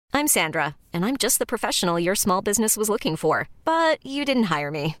I'm Sandra, and I'm just the professional your small business was looking for. But you didn't hire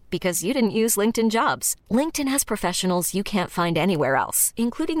me because you didn't use LinkedIn Jobs. LinkedIn has professionals you can't find anywhere else,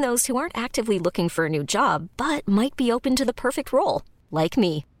 including those who aren't actively looking for a new job, but might be open to the perfect role, like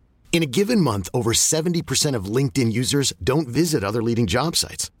me. In a given month, over 70% of LinkedIn users don't visit other leading job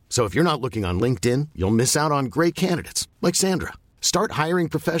sites. So if you're not looking on LinkedIn, you'll miss out on great candidates like Sandra. Start hiring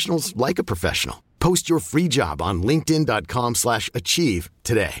professionals like a professional. Post your free job on linkedin.com/achieve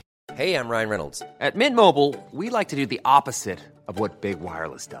today. Hey, I'm Ryan Reynolds. At Mint Mobile, we like to do the opposite of what Big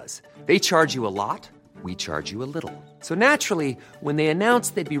Wireless does. They charge you a lot, we charge you a little. So naturally, when they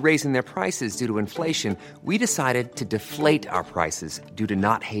announced they'd be raising their prices due to inflation, we decided to deflate our prices due to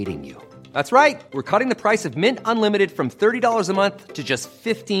not hating you. That's right. We're cutting the price of Mint Unlimited from $30 a month to just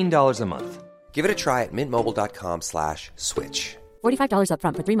 $15 a month. Give it a try at mintmobile.com/switch. $45 up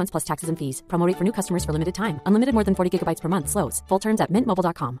front for 3 months plus taxes and fees. Promo rate for new customers for limited time. Unlimited more than 40 gigabytes per month. Slows full terms at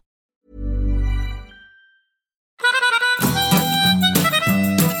mintmobile.com.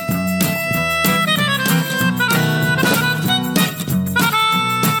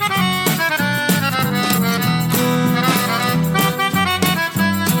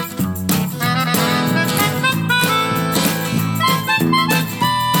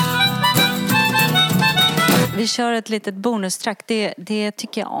 Vi kör ett litet bonustrack, det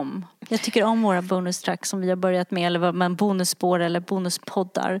tycker jag om. Jag tycker om våra bonustrack som vi har börjat med, eller vad man bonusspår eller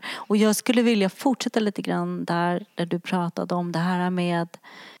bonuspoddar. Och jag skulle vilja fortsätta lite grann där du pratade om det här med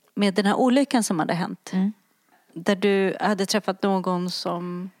den här olyckan som hade hänt. Mm. Där du hade träffat någon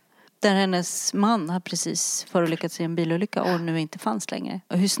där hennes man har precis förolyckats i en bilolycka och nu inte fanns längre.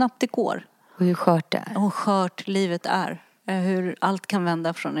 Och hur snabbt det går. Och hur skört det är. Och skört livet är. Hur allt kan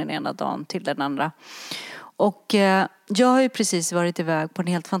vända från den ena dagen till den andra. Och jag har ju precis varit iväg på en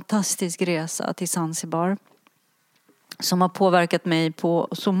helt fantastisk resa till Zanzibar. Som har påverkat mig på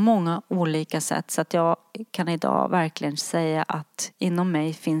så många olika sätt. Så att jag kan idag verkligen säga att inom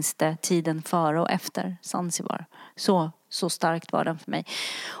mig finns det tiden före och efter Zanzibar. Så starkt var den för mig.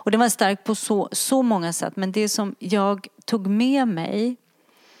 Och det var starkt på så många sätt. Men det som jag tog med mig,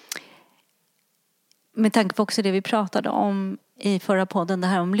 med tanke på också det vi pratade om i förra podden, det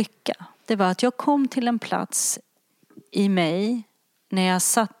här om lycka. Det var att jag kom till en plats i mig när jag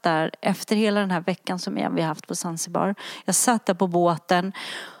satt där efter hela den här veckan som vi har haft på Zanzibar. Jag satt där på båten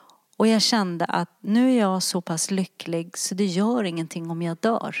och jag kände att nu är jag så pass lycklig så det gör ingenting om jag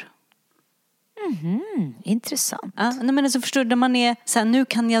dör. Intressant. Ja, men alltså förstår du, när man är så här, nu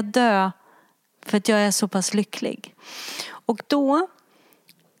kan jag dö för att jag är så pass lycklig. Och då,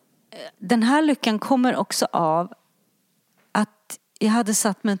 den här lyckan kommer också av att jag hade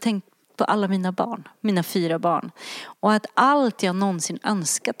satt mig och tänkt på alla mina barn, mina 4 barn. Och att allt jag någonsin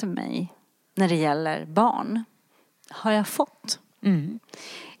önskat mig när det gäller barn har jag fått. Mm.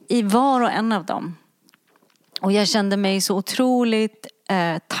 I var och en av dem. Och jag kände mig så otroligt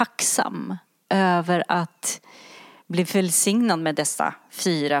tacksam över att bli välsignad med dessa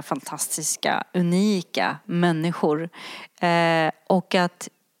 4 fantastiska, unika människor. Och att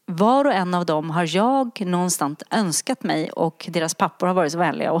var och en av dem har jag någonstans önskat mig och deras pappor har varit så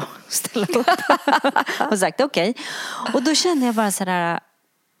vänliga att ställa upp och sagt okej. Och då kände jag bara sådär,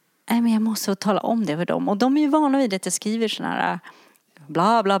 nej men jag måste tala om det för dem. Och de är ju vana vid att jag skriver såna här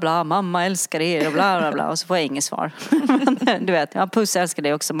bla bla bla, mamma älskar er och bla bla bla, och så får jag inget svar. Du vet, ja, puss älskar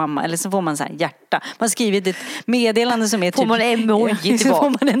dig också mamma. Eller så får man så här hjärta. Man skriver ett meddelande som är typ, får man en emoji tillbaka. Får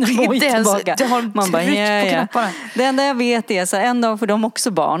man en emoji tillbaka. Man bara, ja. Det enda jag vet är så en dag får de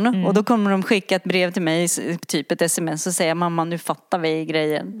också barn och då kommer de skicka ett brev till mig, typ ett sms, och säga mamma nu fattar vi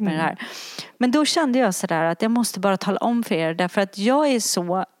grejen med det här. Men då kände jag så där att jag måste bara tala om för er, därför att jag är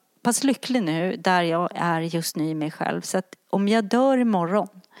så pass lycklig nu där jag är just nu i mig själv, så att om jag dör imorgon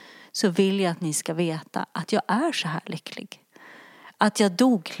så vill jag att ni ska veta att jag är så här lycklig. Att jag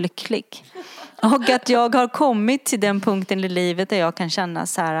dog lycklig. Och att jag har kommit till den punkten i livet där jag kan känna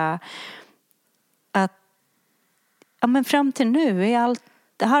så här att ja, men fram till nu är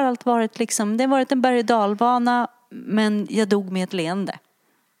det har allt varit liksom, det har varit en berg- och dalbana, men jag dog med ett leende.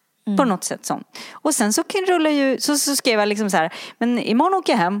 På något sätt sånt. Och sen så skrev jag liksom så här, men imorgon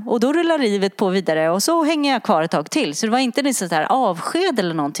åker jag hem och då rullar livet på vidare och så hänger jag kvar ett tag till. Så det var inte liksom så här avsked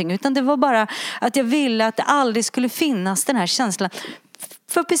eller någonting, utan det var bara att jag ville att det aldrig skulle finnas den här känslan.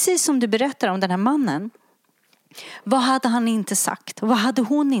 För precis som du berättar om den här mannen, vad hade han inte sagt? Vad hade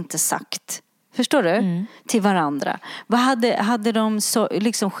hon inte sagt? Förstår du? Till varandra. Vad hade de så,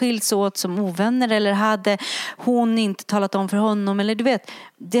 liksom skilts åt som ovänner, eller hade hon inte talat om för honom, eller du vet,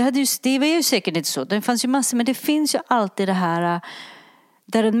 det var ju säkert inte så. Det fanns ju massor, men det finns ju alltid det här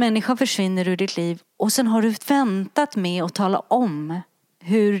där en människa försvinner ur ditt liv och sen har du väntat med att tala om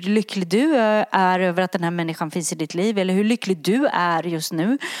hur lycklig du är över att den här människan finns i ditt liv. Eller hur lycklig du är just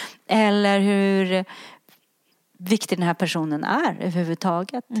nu. Eller hur viktig den här personen är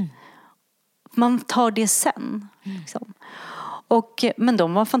överhuvudtaget. Man tar det sen. Liksom. Men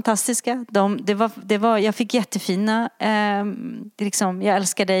de var fantastiska. Jag fick jättefina liksom, jag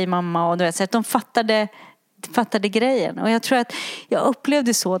älskar dig mamma. Och du vet, så att de fattade grejen. Och jag tror att jag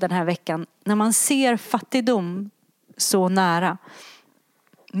upplevde så den här veckan. När man ser fattigdom så nära.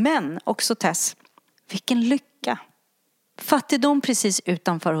 Men också Tess, vilken lycka. Fattigdom precis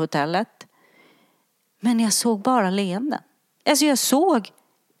utanför hotellet. Men jag såg bara leenden. Alltså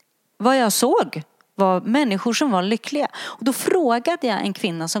vad jag såg var människor som var lyckliga. Och då frågade jag en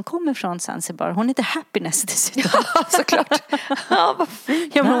kvinna som kommer från Zanzibar. Hon heter Happiness dessutom. Ja, såklart. Ja, vad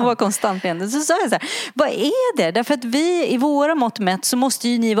fint. Ja, men hon var konstant leende. Så sa jag så här, vad är det? Därför att vi i våra mått mätt så måste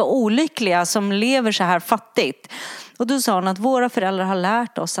ju ni vara olyckliga som lever så här fattigt. Och då sa hon att våra föräldrar har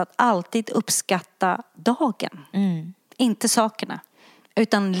lärt oss att alltid uppskatta dagen. Inte sakerna.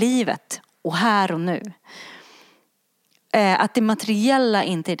 Utan livet. Och här och nu. Att det materiella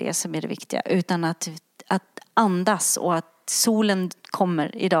inte är det som är det viktiga. Utan att andas. Och att solen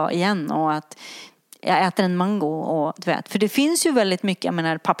kommer idag igen. Och att jag äter en mango. Och, du vet. För det finns ju väldigt mycket. Jag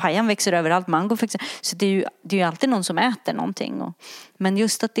menar, papayan växer överallt. Mango växer. Så det är ju alltid någon som äter någonting. Men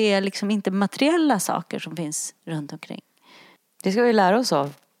just att det är liksom inte materiella saker som finns runt omkring. Det ska vi lära oss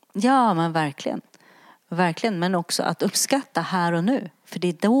av. Ja, men verkligen. Verkligen. Men också att uppskatta här och nu. För det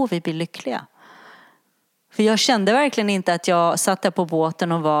är då vi blir lyckliga. För jag kände verkligen inte att jag satt där på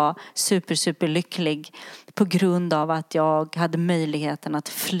båten och var super lycklig på grund av att jag hade möjligheten att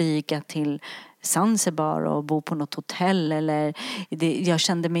flyga till Zanzibar och bo på något hotell. Eller jag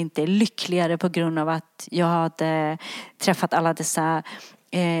kände mig inte lyckligare på grund av att jag hade träffat alla dessa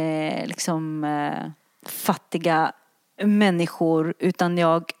fattiga människor, utan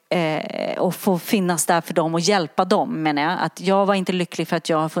och få finnas där för dem och hjälpa dem, menar jag. Att jag var inte lycklig för att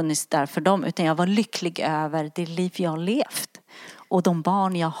jag har funnits där för dem, utan jag var lycklig över det liv jag har levt och de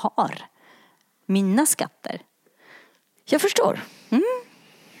barn jag har. Mina skatter. Jag förstår.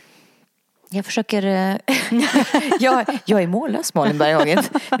 Jag försöker... jag är mållös, Malin Berghagen.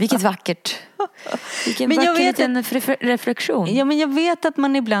 Vilket vackert. Vilken men vacker liten reflektion. Ja, men jag vet att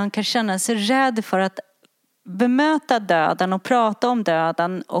man ibland kan känna sig rädd för att bemöta döden och prata om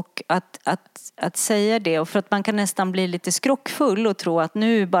döden och att säga det, och för att man kan nästan bli lite skrockfull och tro att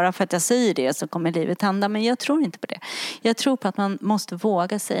nu bara för att jag säger det så kommer livet hända. Men jag tror inte på det. Jag tror på att man måste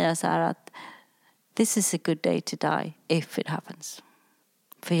våga säga så här att this is a good day to die if it happens.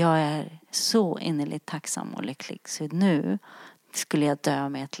 För jag är så innerligt tacksam och lycklig, så nu skulle jag dö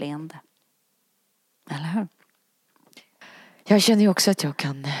med ett leende. Eller hur? Jag känner ju också att jag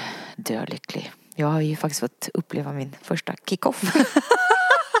kan dö lycklig. Jag har ju faktiskt fått uppleva min första kick-off.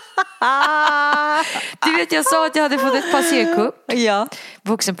 Du vet, jag sa att jag hade fått ett passerkupp. Ja.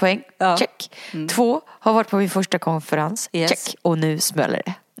 Vuxenpoäng, check. 2, har varit på min första konferens, check. Och nu smäller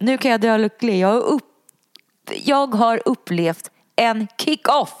det. Nu kan jag dö lycklig. Jag har upplevt en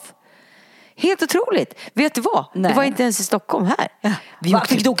kick-off. Helt otroligt. Vet du vad? Nej. Det var inte ens i Stockholm här.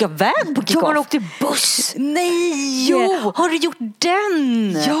 Fick du åka väg på kick-off? Ja, man åkte buss. Nej! Jo. Har du gjort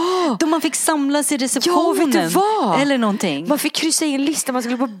den? Ja. Då man fick samlas i receptionen. Ja, vet du vad? Eller någonting. Man fick kryssa i en lista, man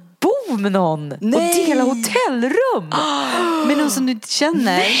skulle bo med någon. Nej. Och dela hotellrum. Med någon som du inte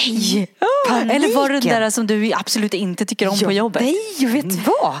känner? Nej. Paniken. Eller var det där som du absolut inte tycker om på jobbet? Nej, jag vet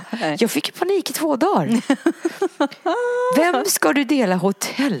vad. Jag fick panik i 2 dagar. Vem ska du dela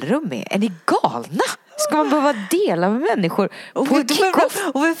hotellrum med? Är ni galna? Ska man behöva dela med människor på en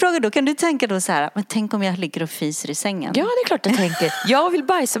kick-off? Och vi frågar då, kan du tänka då så här, men tänk om jag ligger och fiser i sängen? Ja, det är klart jag tänker. Jag vill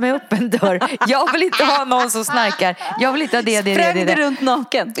bajsa med öppen dörr. Jag vill inte ha någon som snarkar. Jag vill inte ha det. Spräng dig runt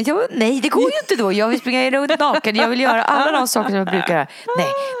naken? Ja, nej, det går ju inte då. Jag vill springa runt naken. Jag vill göra alla de saker som jag brukar göra. Nej,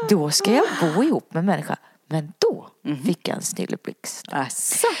 då ska jag bo ihop med människa. Men då fick jag en snilleblixt.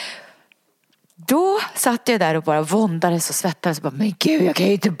 Asså. Då satt jag där och bara våndades och svettades och bara, men gud, jag kan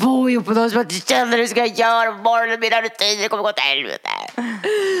ju inte bo ihop med någon som inte känner hur ska jag göra på morgonen, mina rutiner kommer gå till helvete.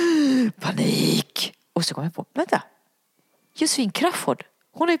 Panik. Och så kom jag på, vänta, Josefin Crafoord,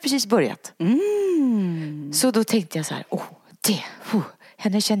 hon har ju precis börjat. Så då tänkte jag så här,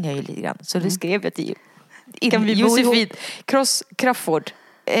 henne känner jag ju lite grann. Så då skrev jag till Josefin Crafoord.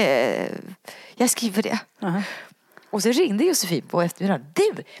 Jag skriver det. Och så ringde Josefin på eftermiddagen.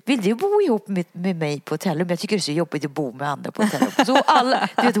 Du, vill du bo ihop med mig på hotellrum? Jag tycker det är så jobbigt att bo med andra på hotellrum. Så alla,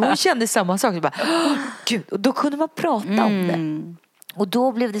 du vet, hon kände samma sak. Så bara, gud. Och då kunde man prata om det. Och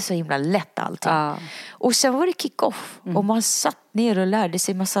då blev det så himla lätt allting. Och sen var det kick-off. Och man satt ner och lärde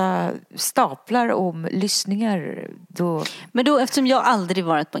sig massa staplar om lyssningar. Men då, eftersom jag aldrig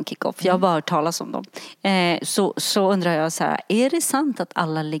varit på en kick-off, jag har bara hört talas om dem. Så undrar jag så här, är det sant att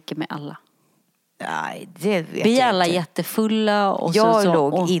alla ligger med alla? Nej, det vet jag inte. Vi är alla jättefulla. Och jag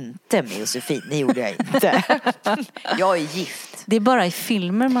låg inte med Josefin, det gjorde jag inte. Jag är gift. Det är bara i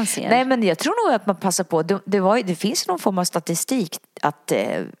filmer man ser. Nej, men jag tror nog att man passar på. Det finns någon form av statistik att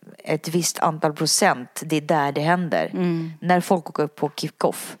ett visst antal procent, det är där det händer. När folk åker upp på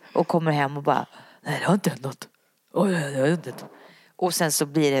kick-off och kommer hem och bara, nej, det har inte hänt något. Och sen så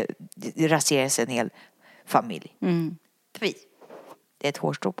blir det raseras en hel familj. Det är ett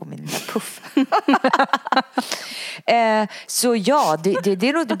hårstrå på min lilla puff. Så ja, det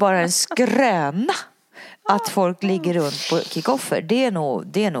är nog inte bara en skröna att folk ligger runt på kickoffer. Det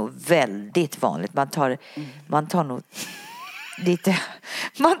är nog väldigt vanligt. Man tar nog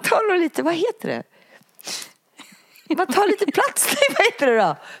lite, vad heter det? Man tar lite plats. Vad heter det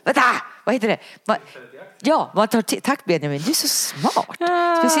då? Vänta, vad heter det? Man tar tack Benjamin, du är så smart.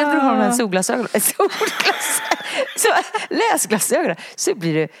 Speciellt när du har de här solglasögonen. Så läsglasögonen. Så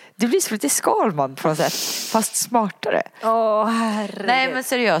blir det blir som lite Skalman på något sätt. Fast smartare. Herregud. Nej, men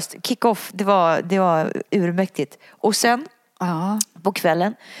seriöst, kick-off, det var urmäktigt. Och sen på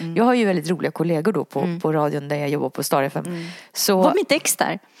kvällen, jag har ju väldigt roliga kollegor då på radion där jag jobbar på Star FM. Så var mitt ex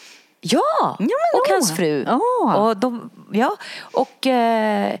där? Ja, och hans fru. Och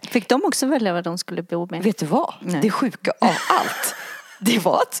fick de också välja vad de skulle bo med? Vet du vad? Nej. Det sjuka av allt, det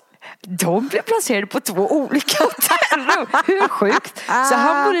var att de blev placerade på 2 olika hotellrum. Hur sjukt? Så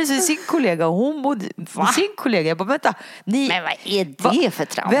han bodde med sin kollega och hon bodde med sin kollega. Jag bara, vänta. Men vad är det för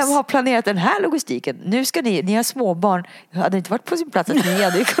trams? Vem har planerat den här logistiken? Nu ska ni har småbarn. Hade det inte varit på sin plats att ni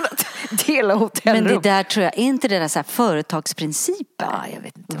hade kunnat dela hotellrum. Men det där tror jag, är inte det där så här företagsprinciper? Ja, jag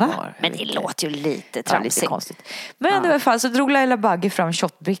vet inte var. Men det låter ju lite tramsigt. Lite konstigt. Men i alla fall så drog Laila Bagge fram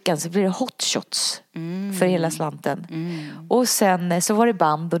shotbrickan, så blev det hot shots för hela slanten. Och sen så var det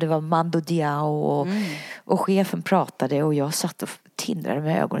band och det var Mando Diao och chefen pratade och jag satt och tindrade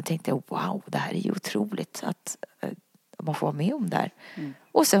med ögonen och tänkte wow, det här är ju otroligt att man får vara med om det här.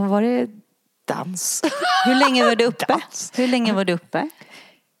 Och sen var det dans. Hur länge var du uppe? Hur länge var du uppe?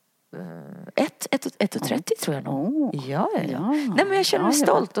 1:30 tror jag nog. Ja. Nej, men jag känner mig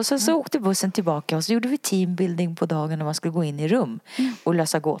stolt. Och så åkte bussen tillbaka och så gjorde vi teambuilding på dagen när man skulle gå in i rum och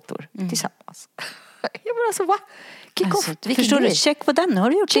lösa gåtor tillsammans. Jag bara alltså, va? Kick-off. Alltså, förstår du? Check på den. Nu har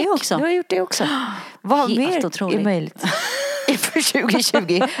du gjort det också. Nu har jag gjort det också. Vad mer otroligt. är möjligt för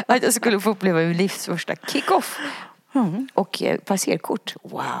 2020 att jag skulle få uppleva min livs första kick-off. Och passerkort.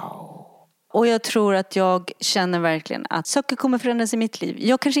 Wow. Och jag tror att jag känner verkligen att saker kommer förändras i mitt liv.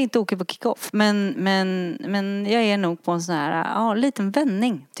 Jag kanske inte åker på kick-off, men jag är nog på en sån här liten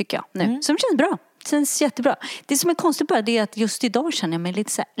vändning tycker jag nu. Som känns bra. Känns jättebra. Det som är konstigt bara det är att just idag känner jag mig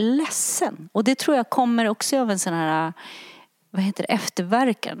lite så här ledsen. Och det tror jag kommer också av en sån här,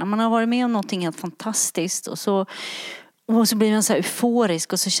 efterverkan. När man har varit med om någonting helt fantastiskt och så blir man så här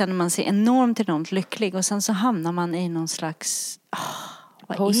euforisk och så känner man sig enormt lycklig. Och sen så hamnar man i någon slags...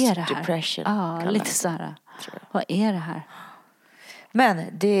 vad är det här? Post-depression. Ja, lite så här. Vad är det här? Men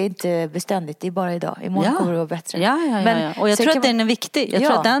det är inte beständigt, det är bara idag. Imorgon kommer det vara bättre. Ja. Och jag tror att den är viktig. Jag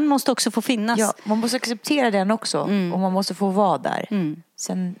tror att den måste också få finnas. Ja, man måste acceptera den också. Och man måste få vara där.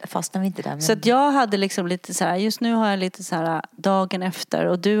 Sen fastnar vi inte där. Men... Så att jag hade liksom lite så här, just nu har jag lite så här dagen efter.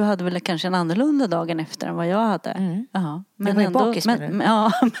 Och du hade väl kanske en annorlunda dagen efter än vad jag hade. Ja, men ändå, bakis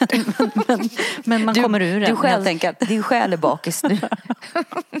men man kommer ur det helt enkelt. Din själ är bakis nu.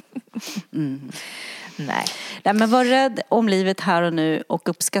 Nej, men var rädd om livet här och nu och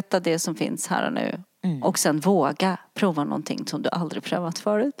uppskatta det som finns här och nu. Och sen våga prova någonting som du aldrig prövat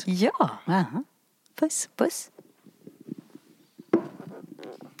förut. Ja. Aha. Puss.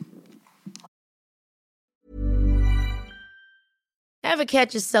 Ever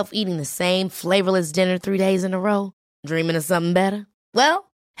catch yourself eating the same flavorless dinner 3 days in a row? Dreaming of something better? Well,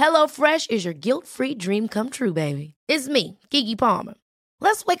 HelloFresh is your guilt-free dream come true, baby. It's me, Keke Palmer.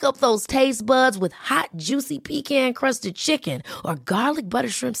 Let's wake up those taste buds with hot, juicy pecan-crusted chicken or garlic butter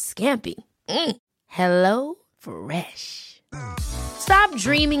shrimp scampi. Hello Fresh. Stop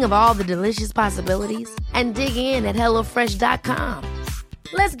dreaming of all the delicious possibilities and dig in at HelloFresh.com.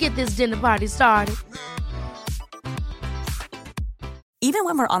 Let's get this dinner party started. Even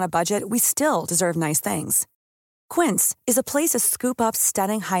when we're on a budget, we still deserve nice things. Quince is a place to scoop up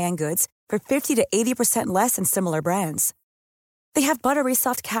stunning high-end goods for 50 to 80% less than similar brands. They have buttery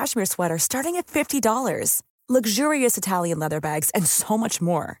soft cashmere sweaters starting at $50, luxurious Italian leather bags, and so much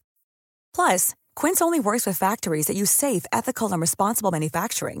more. Plus, Quince only works with factories that use safe, ethical, and responsible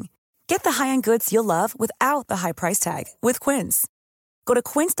manufacturing. Get the high-end goods you'll love without the high price tag with Quince. Go to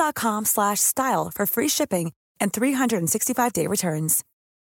quince.com/style for free shipping and 365-day returns.